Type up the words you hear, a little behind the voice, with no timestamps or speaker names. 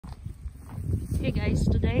Hey guys,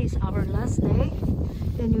 today is our last day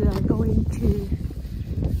and we are going to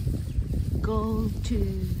go to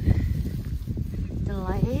the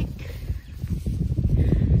lake.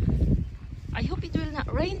 I hope it will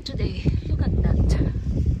not rain today. Look at that.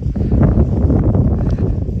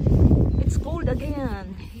 It's cold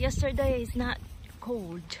again. Yesterday is not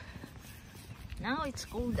cold. Now it's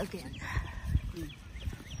cold again.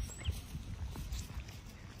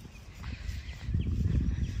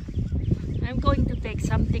 I'm going to take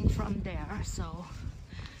something from there, so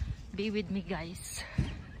be with me guys.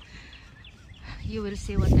 You will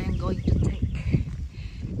see what I'm going to take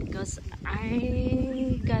because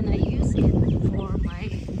I'm gonna use it for my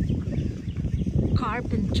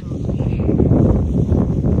carpentry.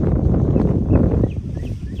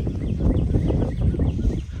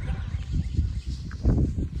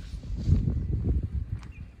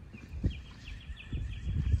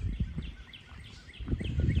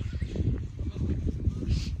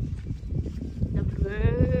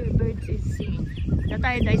 Is singing. That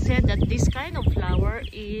I said that this kind of flower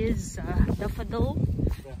is daffodil,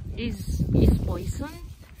 is poison.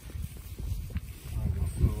 I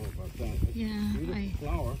don't know about that. Yeah,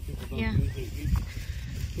 flower. People don't yeah. usually eat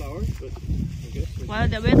flowers, but I guess Well,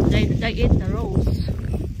 they eat the rose.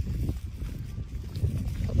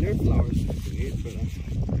 There are flowers you can eat, but I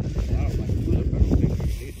don't like tulip. I don't think you can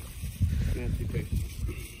eat. Nasty taste.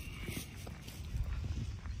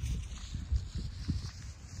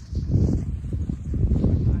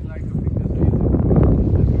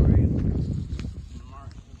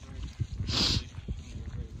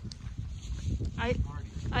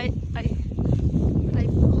 I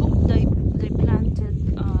hope they planted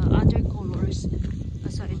other colors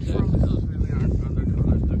aside from. Those really aren't other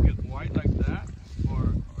colors. They get white like that,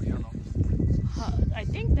 or yellow. I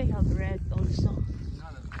think they have red also.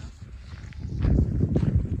 Not as bad.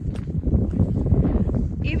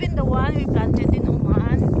 Even the one we planted in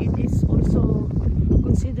Oman, it is also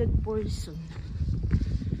considered poison.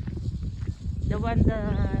 The one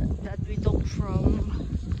that we took from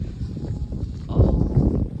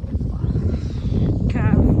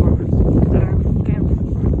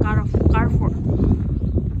Carrefour.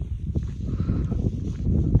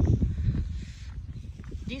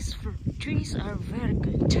 These trees are very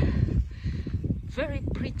good, very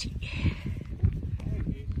pretty.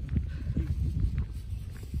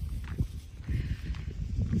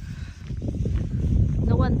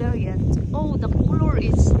 No one there yet. Oh, the color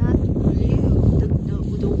is not blue.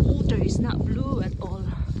 The water is not blue at all.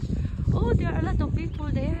 Oh, there are a lot of people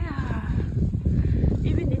there.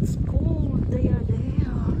 Even it's cold, they are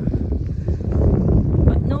there.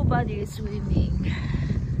 But nobody is swimming.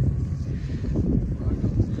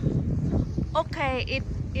 Okay,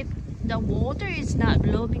 the water is not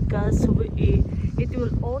blue because it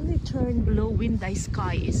will only turn blue when the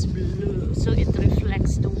sky is blue. So it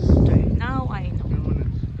reflects the water. Now I know.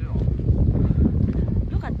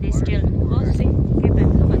 Look at this children. Oh, see,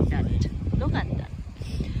 Kevin, look at that. Look at that.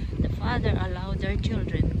 The father allowed their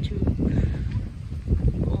children to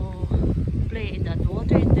play in that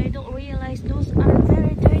water, and they don't realize those are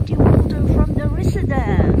very dirty water from the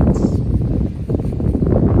residents.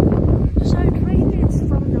 Those are drainage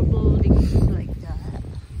from the buildings like that.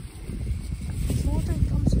 This water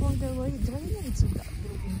comes from the drainage of that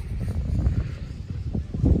building.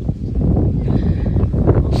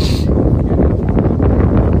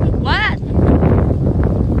 What?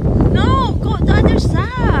 No, go the other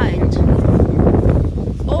side.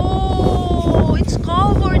 Oh, it's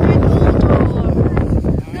covered with water.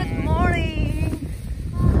 Good morning.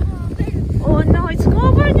 Oh no, it's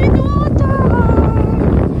covered with water.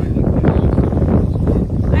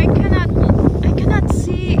 I cannot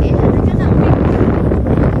see it. I cannot make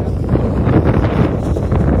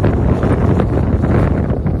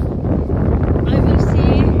I will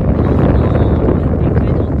see. Oh no,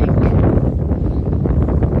 I don't think.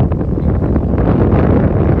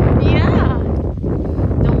 Yeah.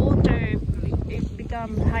 The water, it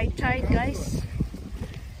become high tide, guys.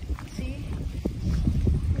 See?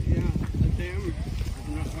 Yeah, the dam is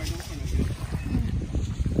not quite open again.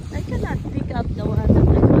 I cannot pick up the one that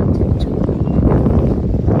I wanted to.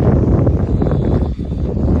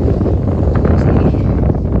 See?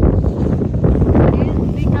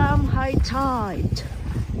 It become high tide.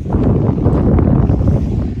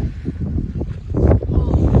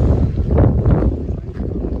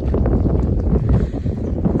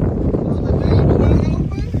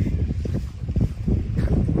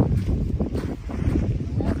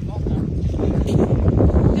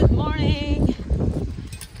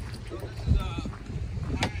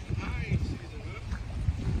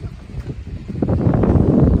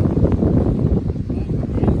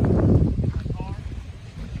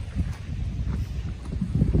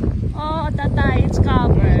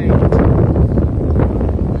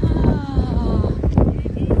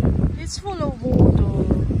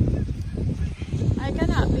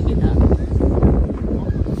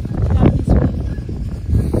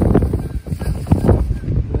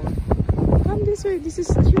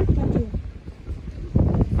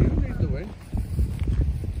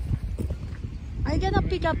 gonna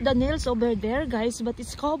pick up the nails over there, guys, but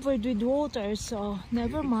it's covered with water, so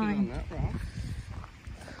never mind.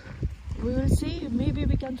 We will see. Maybe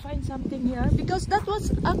we can find something here, because that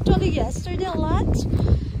was actually yesterday a lot,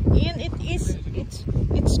 and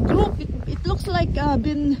it's group. It looks like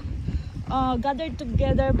been gathered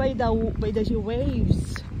together by the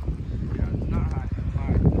waves.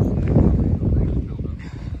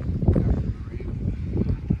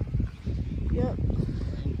 Yep.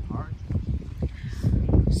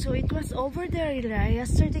 So it was over there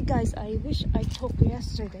yesterday, guys. I wish I took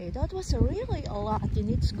yesterday. That was really a lot, and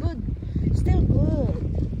it's good. Still good.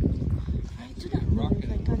 I do not know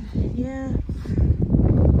if I can. Yeah.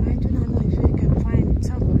 I do not know if I can find it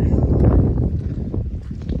somewhere.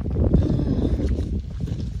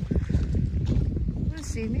 We'll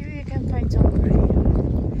see. Maybe we can find somewhere here.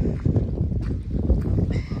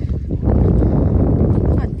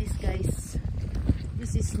 Look at this, guys.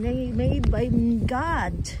 This is made by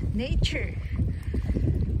God, nature.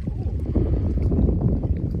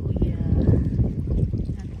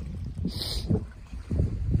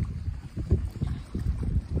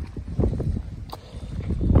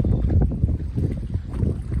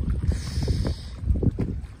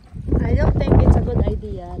 I don't think it's a good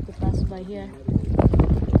idea to pass by here.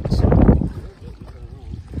 So,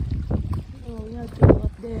 oh, we have to go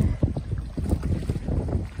up there.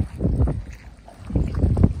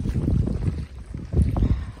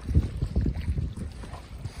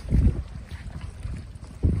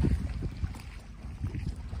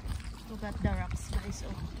 Look at the rocks, guys.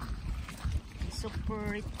 Oh, it's so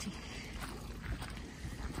pretty.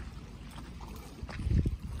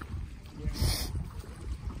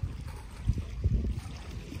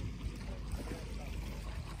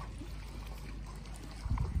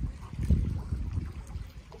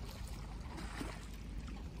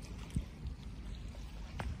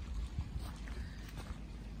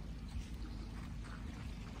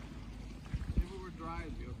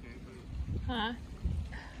 Huh?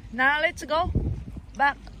 Now let's go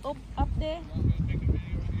back up there.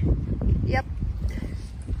 Yep.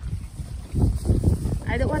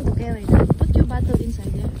 I don't want to carry that. Put your bottle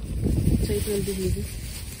inside there, so it will be heavy.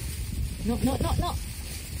 No.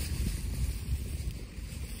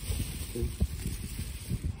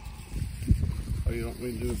 Oh, you don't want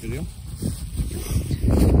me to do a video?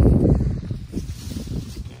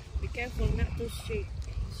 Be careful not to shake it.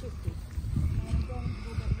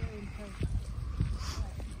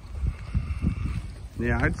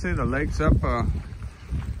 Yeah, I'd say the lake's up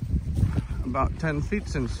about 10 feet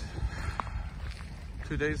since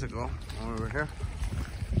 2 days ago when we were here.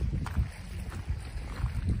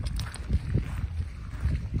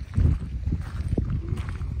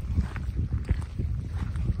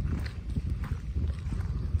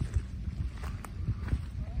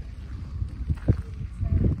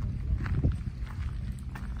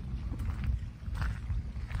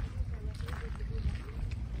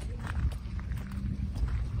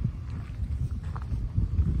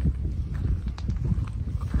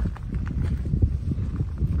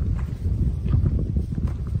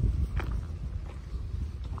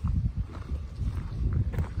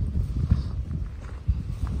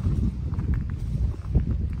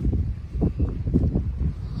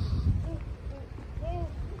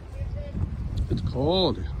 It's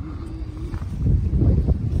cold.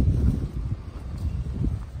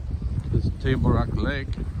 It's Table Rock Lake.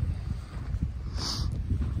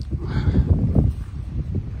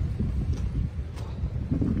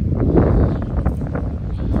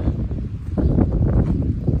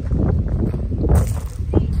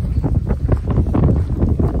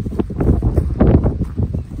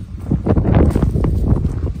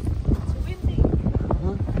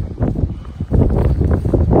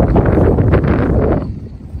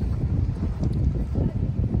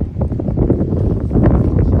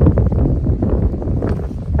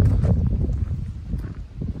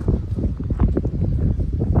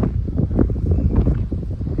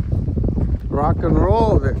 Rock and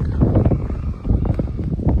roll, Vic.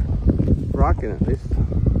 Rocking at least.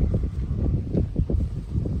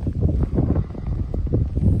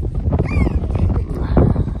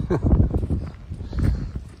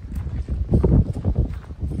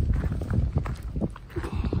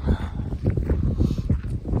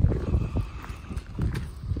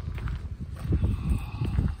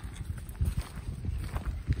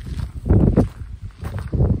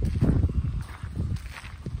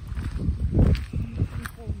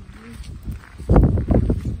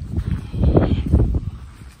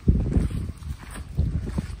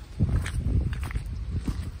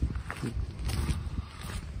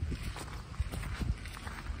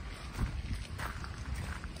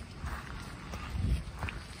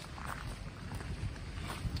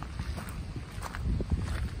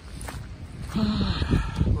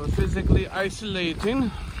 physically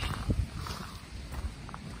isolating.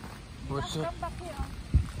 What's Come back here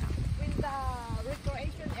when the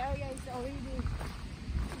recreation area is already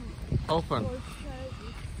open?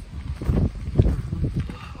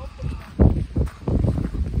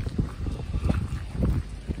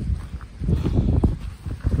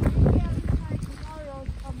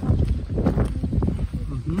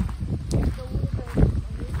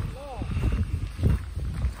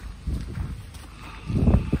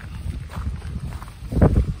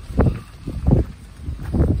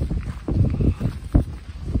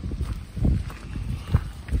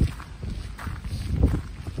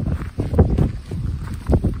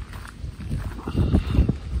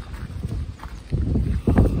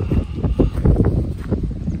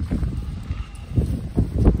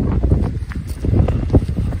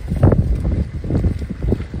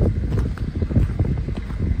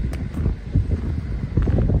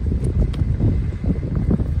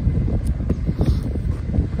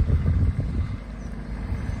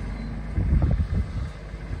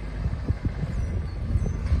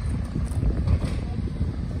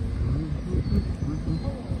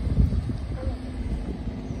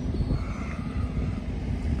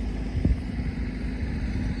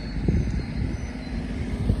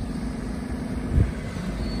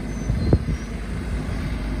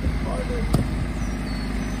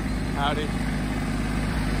 Howdy.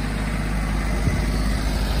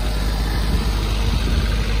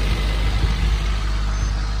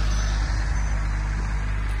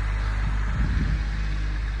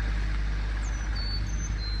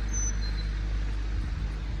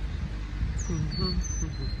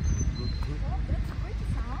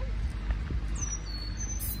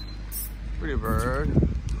 Pretty bird.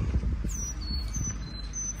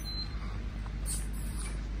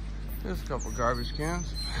 There's a couple garbage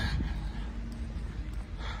cans.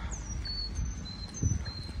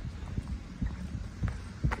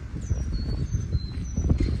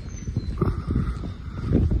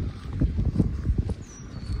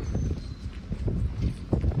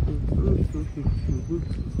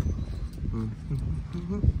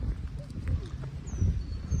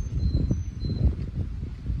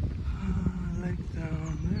 Lake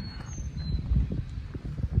down there.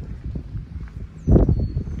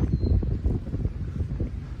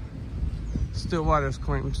 Stillwater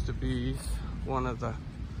claims to be one of the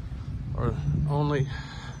or only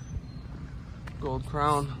Gold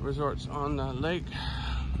Crown resorts on the lake.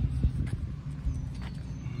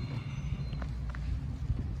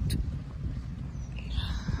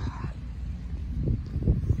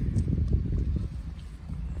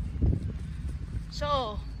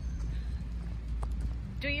 So,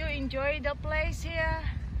 do you enjoy the place here?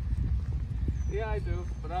 Yeah, I do,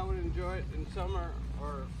 but I would enjoy it in summer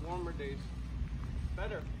or warmer days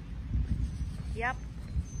better. Yep,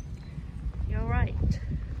 you're right.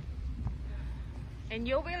 And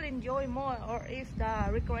you will enjoy more or if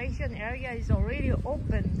the recreation area is already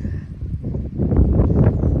open.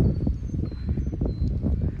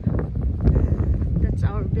 That's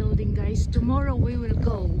our building, guys. Tomorrow we will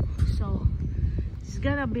go. So it's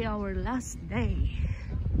gonna be our last day.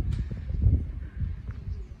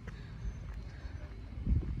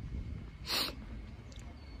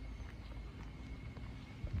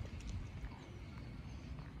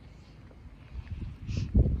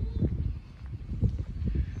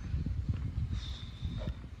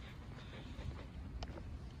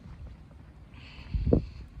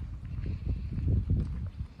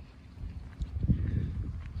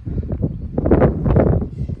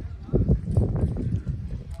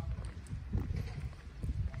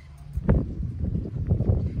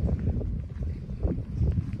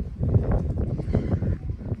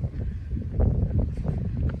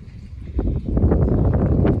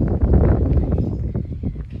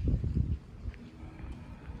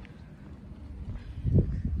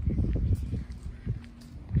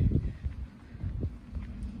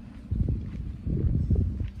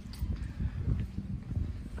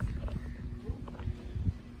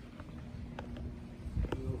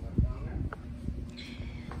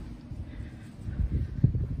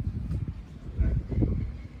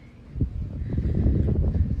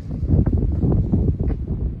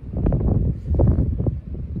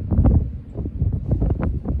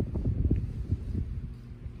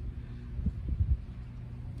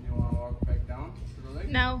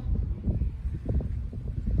 No.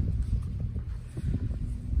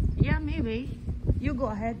 Yeah, maybe. You go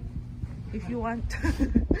ahead if you want.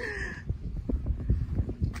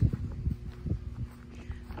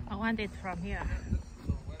 I want it from here.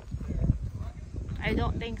 I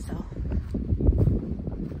don't think so.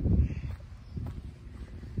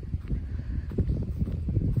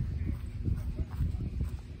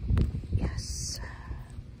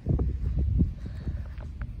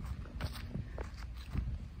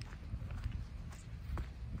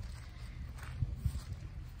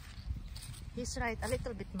 He's right, a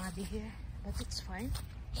little bit muddy here, but it's fine.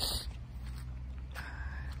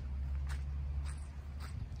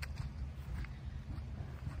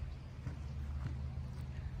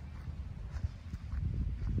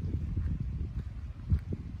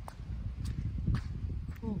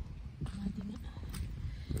 Oh, muddy nga.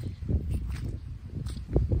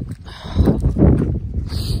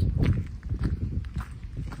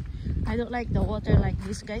 I don't like the water like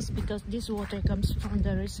this, guys, because this water comes from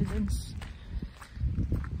the residence.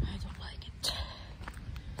 I don't like it.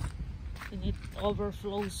 And it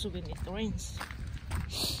overflows when it rains.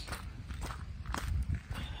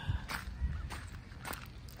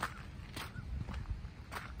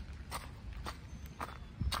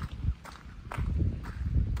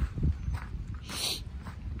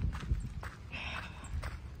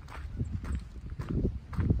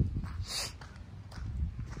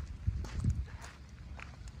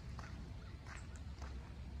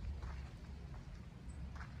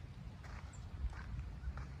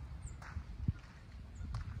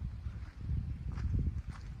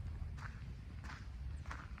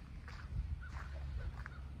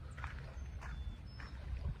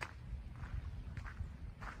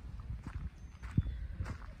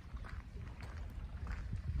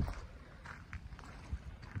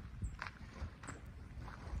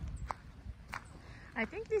 I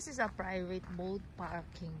think this is a private boat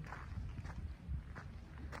parking.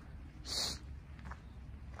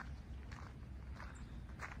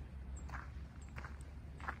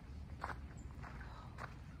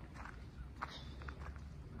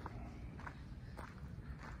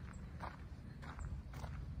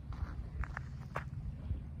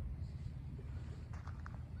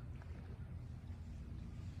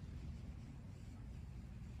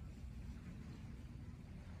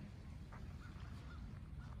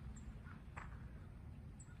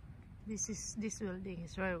 This building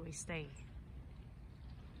is where we stay.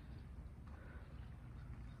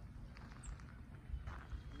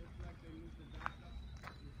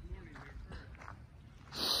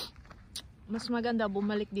 Mas maganda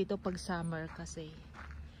bumalik dito pag summer kasi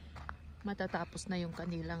matatapos na yung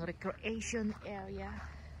kanilang recreation area.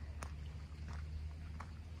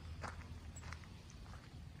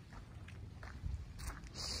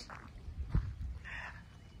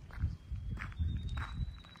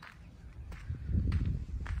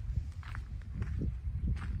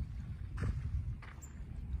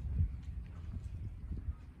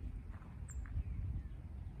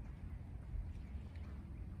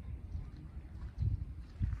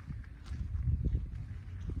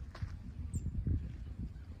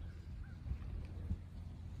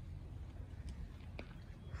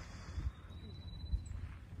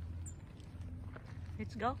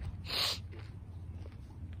 Let's go.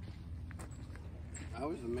 I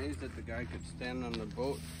was amazed that the guy could stand on the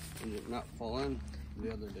boat and it not fall in the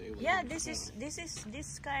other day. Yeah, this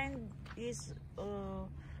kind is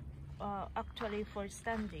actually for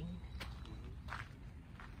standing.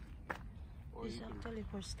 It's actually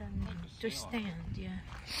for standing. To stand, yeah.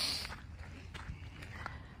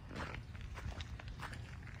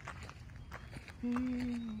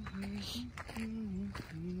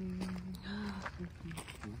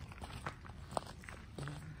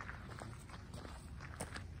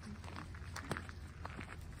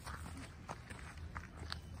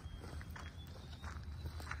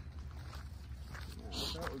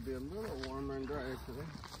 That would be a little warmer and drier today.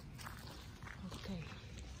 Okay.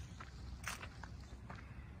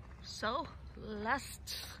 So,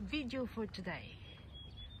 last video for today.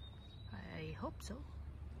 I hope so.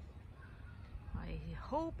 I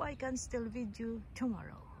hope I can still video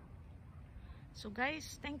tomorrow. So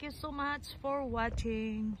guys, thank you so much for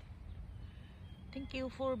watching. Thank you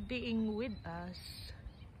for being with us.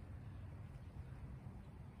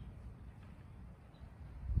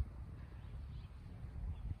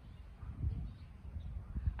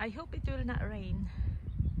 I hope it will not rain,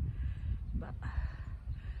 but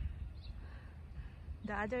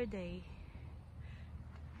the other day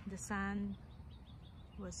the sun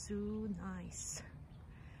was so nice.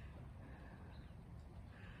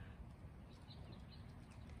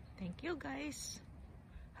 Thank you guys.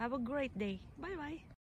 Have a great day. Bye bye.